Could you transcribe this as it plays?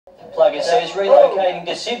Plugger says relocating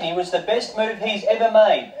to Sydney was the best move he's ever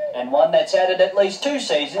made, and one that's added at least 2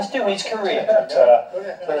 seasons to his career. It's a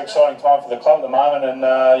very exciting time for the club at the moment, and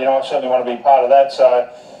you know, I certainly want to be part of that. So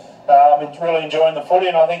I'm really enjoying the footy,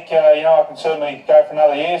 and I think you know, I can certainly go for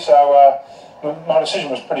another year. So my decision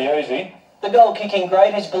was pretty easy. The goal-kicking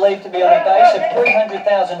great is believed to be on a base of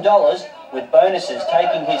 $300,000, with bonuses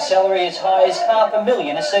taking his salary as high as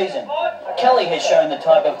 $500,000 a season. Kelly has shown the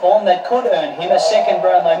type of form that could earn him a second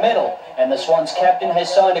Brownlow medal, and the Swans captain has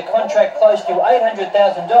signed a contract close to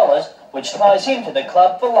 $800,000, which ties him to the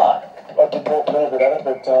club for life. I did walk a little bit at it,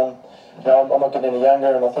 but you know, I'm not getting any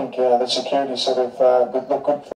younger, and I think the security sort of look good.